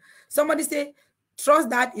 You know, somebody say, trust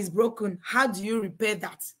that is broken. How do you repair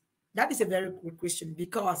that? That is a very good question,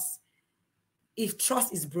 because if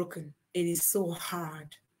trust is broken, it is so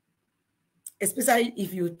hard. Especially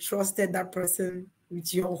if you trusted that person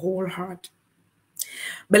with your whole heart.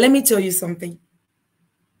 But let me tell you something.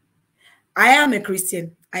 I am a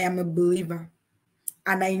Christian. I am a believer.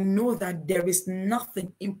 And I know that there is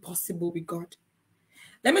nothing impossible with God.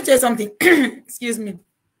 Let me tell you something. Excuse me.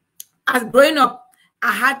 As growing up,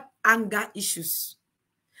 I had anger issues.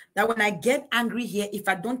 That when I get angry here, if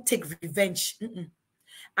I don't take revenge,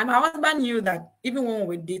 and my husband knew that. Even when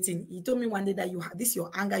we were dating, he told me one day that you have this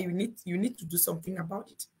your anger, you need to do something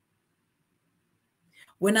about it.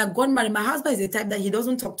 When I got married, my husband is the type that he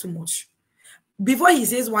doesn't talk too much. Before he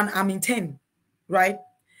says one, I'm in 10, right?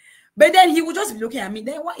 But then he would just be looking at me.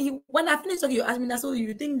 Then when I finish talking, you ask me, so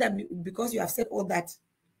you think that because you have said all that,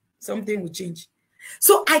 something will change?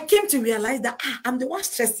 So I came to realize that I'm the one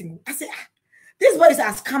stressing. I said, this boy is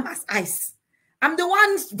as calm as ice. I'm the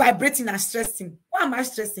one vibrating and stressing. Why am I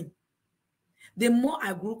stressing? The more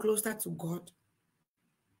I grew closer to God,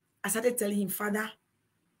 I started telling him, Father,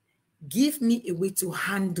 give me a way to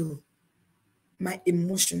handle my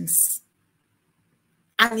emotions.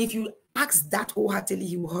 And if you ask that wholeheartedly,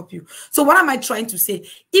 he will help you. So what am I trying to say?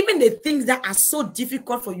 Even the things that are so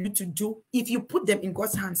difficult for you to do, if you put them in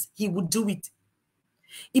God's hands, he will do it.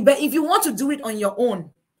 But if you want to do it on your own,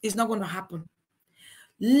 it's not going to happen.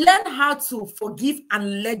 Learn how to forgive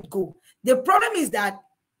and let go. The problem is that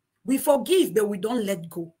we forgive, but we don't let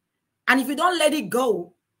go. And if you don't let it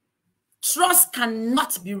go, trust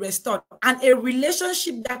cannot be restored. And a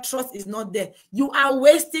relationship that trust is not there, you are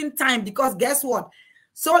wasting time, because guess what?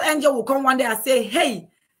 Soul angel will come one day and say, hey,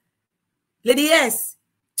 lady, yes,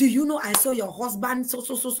 do you know I saw your husband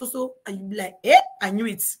so? And you'll be like, I knew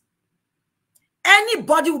it.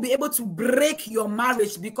 Anybody will be able to break your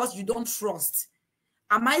marriage because you don't trust.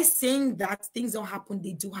 Am I saying that things don't happen?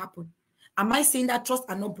 They do happen. Am I saying that trust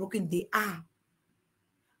are not broken? They are.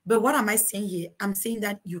 But what am I saying here? I'm saying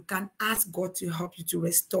that you can ask God to help you to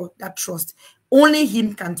restore that trust. Only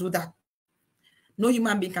him can do that. No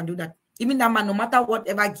human being can do that. Even that man, no matter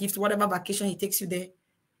whatever gift, whatever vacation he takes you there,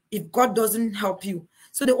 if God doesn't help you.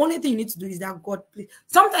 So the only thing you need to do is that God, please.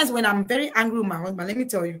 Sometimes when I'm very angry with my husband, let me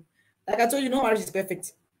tell you, like I told you, no marriage is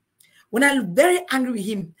perfect. When I'm very angry with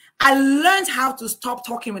him, I learned how to stop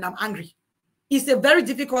talking when I'm angry. It's a very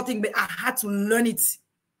difficult thing, but I had to learn it.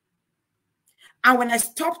 And when I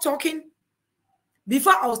stopped talking,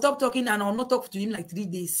 before I'll stop talking and I'll not talk to him like 3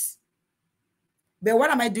 days. But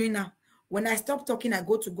what am I doing now? When I stop talking, I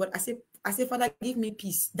go to God. I say, Father, give me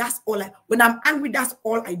peace. That's all when I'm angry, that's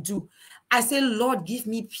all I do. I say, Lord, give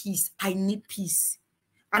me peace. I need peace.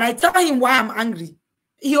 And I tell him why I'm angry.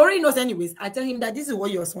 He already knows anyways. I tell him that this is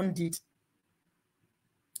what your son did.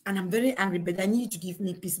 And I'm very angry, but I need you to give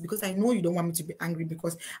me peace, because I know you don't want me to be angry,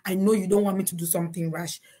 because I know you don't want me to do something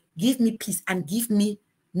rash. Give me peace and give me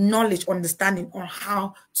knowledge, understanding on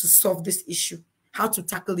how to solve this issue, how to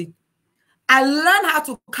tackle it. I learned how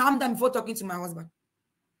to calm down before talking to my husband.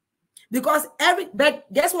 Because but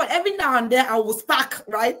guess what? Every now and then I will spark,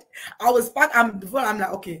 right? I will spark, and before I'm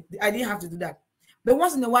like, okay, I didn't have to do that. But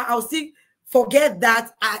once in a while, I'll still forget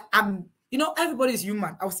that I'm, everybody's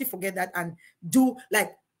human. I'll still forget that and do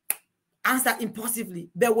like answer impulsively.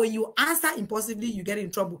 But when you answer impulsively, you get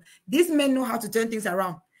in trouble. These men know how to turn things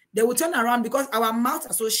around. They will turn around because our mouths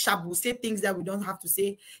are so sharp. We'll say things that we don't have to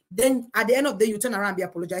say. Then at the end of the day, you turn around and be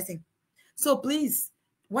apologizing. So please,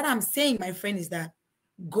 what I'm saying, my friend, is that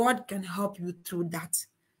God can help you through that.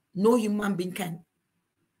 No human being can.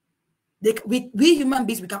 We human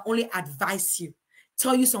beings, we can only advise you,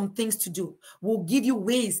 tell you some things to do. We'll give you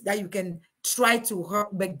ways that you can try to help.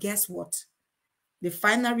 But guess what? The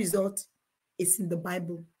final result is in the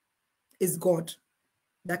Bible. It's God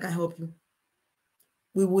that can help you.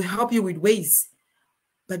 We will help you with ways,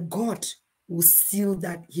 but God will seal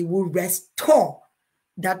that. He will restore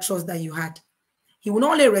that trust that you had. He will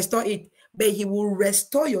not only restore it, but he will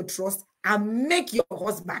restore your trust and make your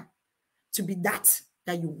husband to be that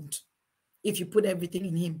you want, if you put everything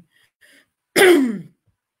in him.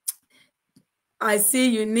 I see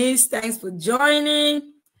Eunice. Thanks for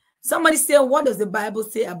joining. Somebody say, what does the Bible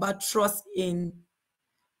say about trust in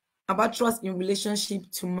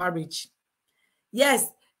relationship to marriage?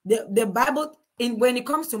 Yes, the Bible, when it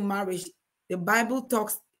comes to marriage, the Bible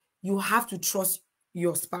talks, you have to trust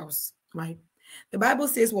your spouse, right? The Bible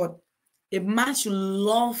says what? A man should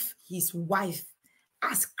love his wife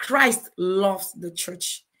as Christ loves the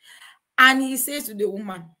church. And he says to the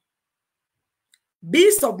woman,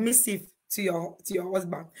 be submissive to your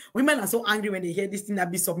husband. Women are so angry when they hear this thing,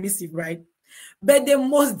 that be submissive, right? But the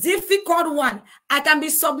most difficult one, I can be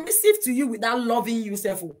submissive to you without loving you,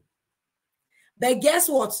 Sefo. But guess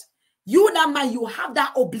what? You, that man, you have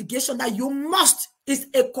that obligation that you must. It's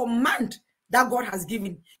a command that God has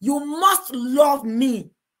given. You must love me.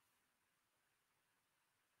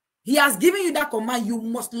 He has given you that command. You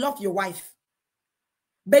must love your wife.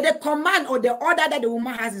 But the command or the order that the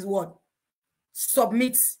woman has is what?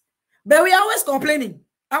 Submit. But we are always complaining.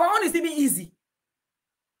 Our own is even easy.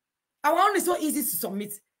 Our own is so easy to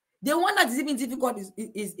submit. The one that is even difficult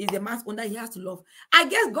is the man's own that he has to love. I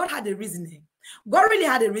guess God had a reason. God really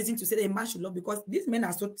had a reason to say that a man should love, because these men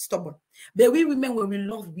are so stubborn. But we women, when we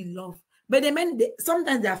love, we love. But the men,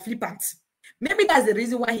 sometimes they are flippant. Maybe that's the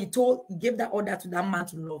reason why he gave that order to that man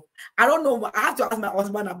to love. I don't know. I have to ask my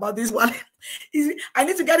husband about this one. I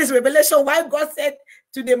need to get this revelation why God said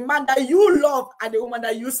to the man that you love and the woman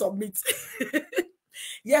that you submit.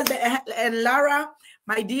 Yes, and Lara,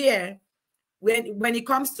 my dear, when it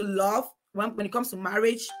comes to love, when it comes to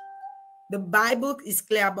marriage, the Bible is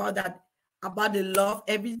clear about that, about the love,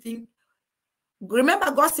 everything.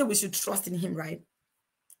 Remember, God said we should trust in him, right?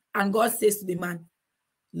 And God says to the man,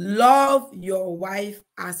 love your wife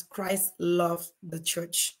as Christ loved the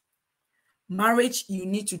church. Marriage, you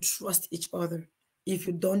need to trust each other. If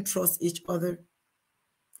you don't trust each other,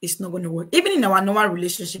 it's not going to work. Even in our normal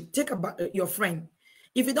relationship, take about your friend.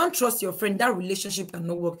 If you don't trust your friend, that relationship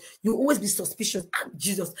cannot work. You always be suspicious. Ah,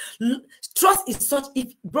 Jesus, trust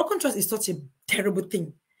is broken trust is such a terrible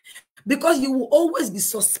thing, because you will always be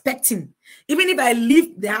suspecting. Even if I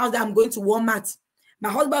leave the house that I'm going to Walmart, my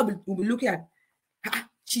husband will be looking at,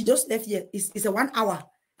 she just left here. It's a 1 hour.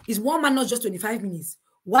 Is Walmart not just 25 minutes?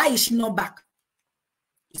 Why is she not back?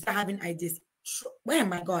 You start having ideas. Oh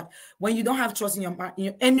my God, when you don't have trust in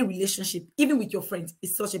your any relationship, even with your friends,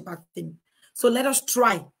 it's such a bad thing. So let us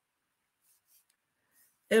try.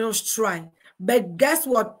 Let us try. But guess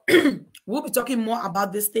what? We'll be talking more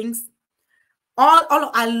about these things.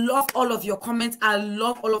 I love all of your comments. I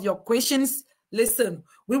love all of your questions. Listen,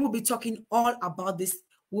 we will be talking all about this.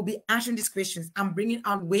 We'll be answering these questions and bringing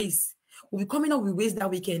out ways. We'll be coming up with ways that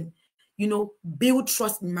we can, build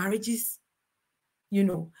trust in marriages.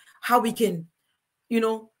 How we can,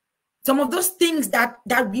 some of those things that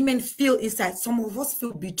women feel inside, some of us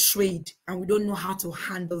feel betrayed and we don't know how to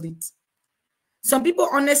handle it. Some people,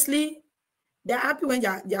 honestly, they're happy when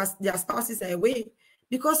their spouses are away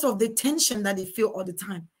because of the tension that they feel all the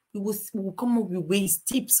time. We will come up with ways,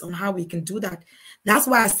 tips on how we can do that. That's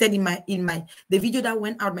why I said in the video that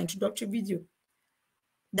went out, my introductory video,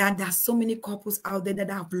 that there are so many couples out there that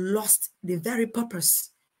have lost the very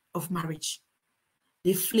purpose of marriage.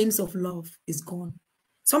 The flames of love is gone.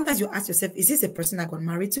 Sometimes you ask yourself, is this a person I got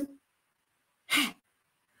married to?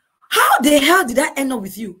 How the hell did I end up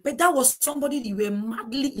with you? But that was somebody you were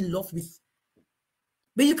madly in love with.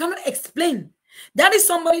 But you cannot explain. That is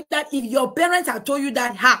somebody that if your parents had told you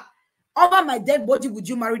that, over my dead body, would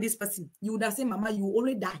you marry this person? You would have said, Mama, you will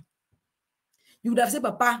only die. You would have said,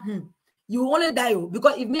 Papa, you will only die.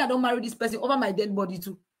 Because if me, I don't marry this person, over my dead body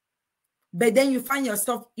too. But then you find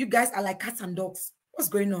yourself, you guys are like cats and dogs. What's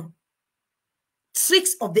going on?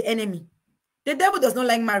 Tricks of the enemy. The devil does not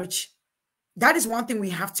like marriage. That is one thing we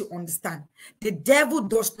have to understand. The devil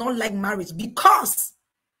does not like marriage because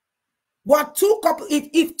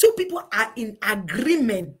if two people are in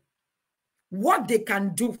agreement, what they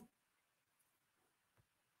can do.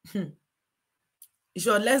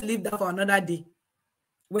 Sure, let's leave that for another day.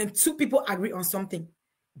 When two people agree on something,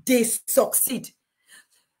 they succeed.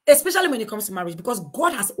 Especially when it comes to marriage, because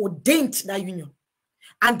God has ordained that union.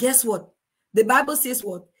 And guess what? The Bible says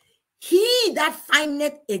what? He that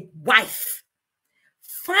findeth a wife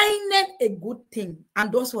findeth a good thing,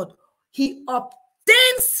 and does what? He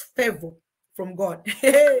obtains favor from God.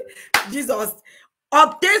 Jesus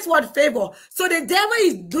obtains what? Favor. So the devil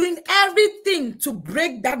is doing everything to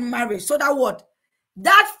break that marriage, so that what?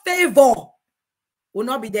 That favor will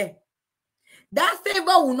not be there. That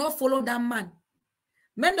favor will not follow that man.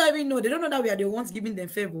 Men don't even know. They don't know that we are the ones giving them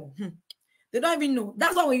favor. They don't even know.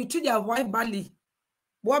 That's why when you treat your wife badly,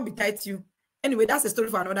 what betides you? Anyway, that's a story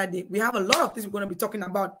for another day. We have a lot of things we're going to be talking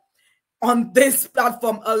about on this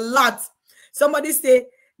platform. A lot. Somebody say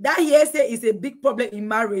that hearsay is a big problem in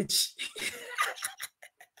marriage.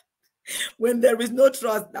 When there is no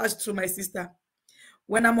trust, that's true, my sister.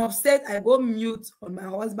 When I'm upset, I go mute on my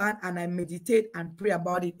husband and I meditate and pray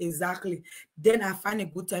about it. Exactly. Then I find a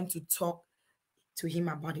good time to talk to him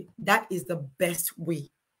about it. That is the best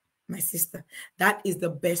way, my sister. That is the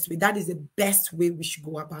best way. That is the best way we should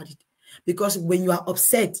go about it. Because when you are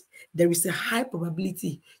upset, there is a high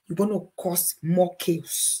probability you're going to cause more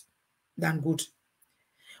chaos than good.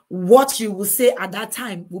 What you will say at that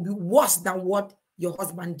time will be worse than what your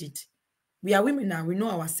husband did. We are women now. We know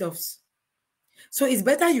ourselves. So it's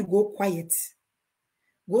better you go quiet.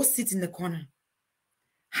 Go sit in the corner.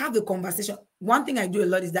 Have a conversation. One thing I do a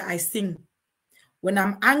lot is that I sing. When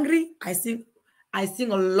I'm angry, I sing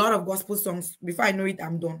a lot of gospel songs. Before I know it,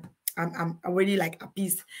 I'm done. I'm already like at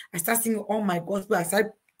peace. I start singing all my gospel. I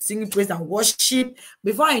start singing praise and worship.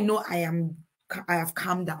 Before I know, I am have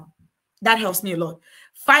calmed down. That helps me a lot.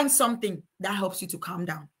 Find something that helps you to calm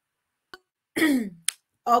down.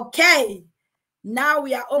 Okay. Now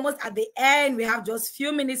we are almost at the end. We have just a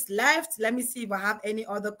few minutes left. Let me see if I have any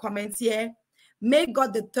other comments here. Make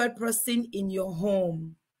God the third person in your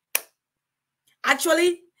home.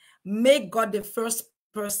 Actually, make God the first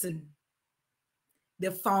person, the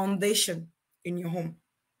foundation in your home.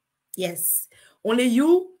 Yes. Only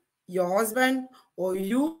you, your husband, or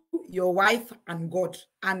you, your wife, and God.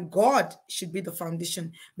 And God should be the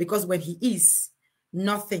foundation, because when He is,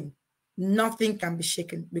 nothing can be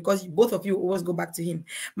shaken, because both of you always go back to Him.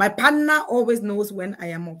 My partner always knows when I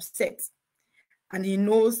am upset, and he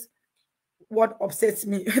knows what upsets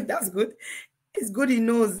me. That's good. It's good he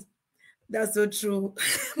knows. That's so true.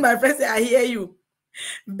 My friend said, I hear you.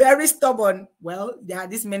 Very stubborn. Well, yeah,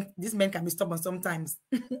 these men can be stubborn sometimes.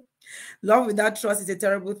 Love without trust is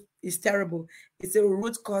terrible. It's a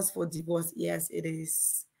root cause for divorce. Yes, it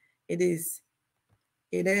is. It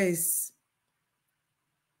is.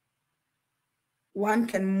 One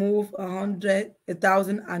can move 100,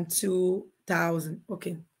 1,000, and 2,000.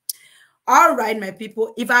 Okay. All right, my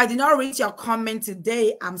people. If I did not read your comment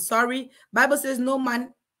today, I'm sorry. Bible says no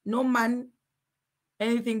man,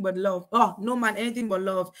 anything but love. Oh, no man, anything but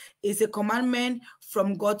love. It's a commandment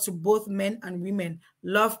from God to both men and women.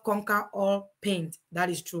 Love conquers all pain. That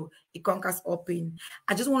is true. It conquers all pain.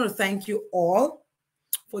 I just want to thank you all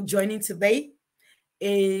for joining today.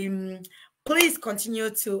 Please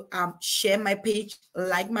continue to share my page,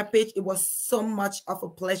 like my page. It was so much of a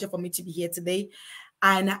pleasure for me to be here today.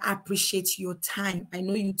 And I appreciate your time. I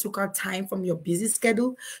know you took our time from your busy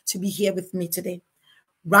schedule to be here with me today.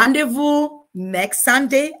 Rendezvous next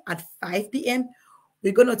Sunday at 5 p.m.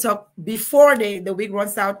 We're going to talk before the week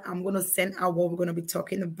runs out. I'm going to send out what we're going to be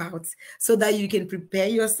talking about so that you can prepare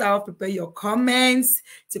yourself, prepare your comments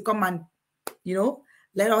to come and,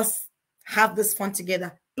 let us have this fun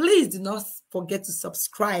together. Please do not forget to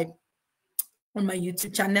subscribe on my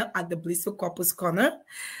YouTube channel at the Blissful Couples Corner.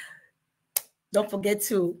 Don't forget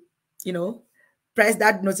to, press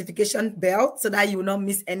that notification bell so that you will not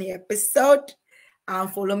miss any episode.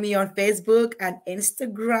 Follow me on Facebook and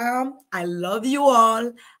Instagram. I love you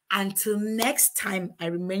all. Until next time, I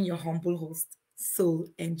remain your humble host, Soul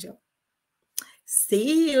Angel.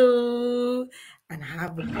 See you and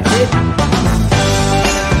have a great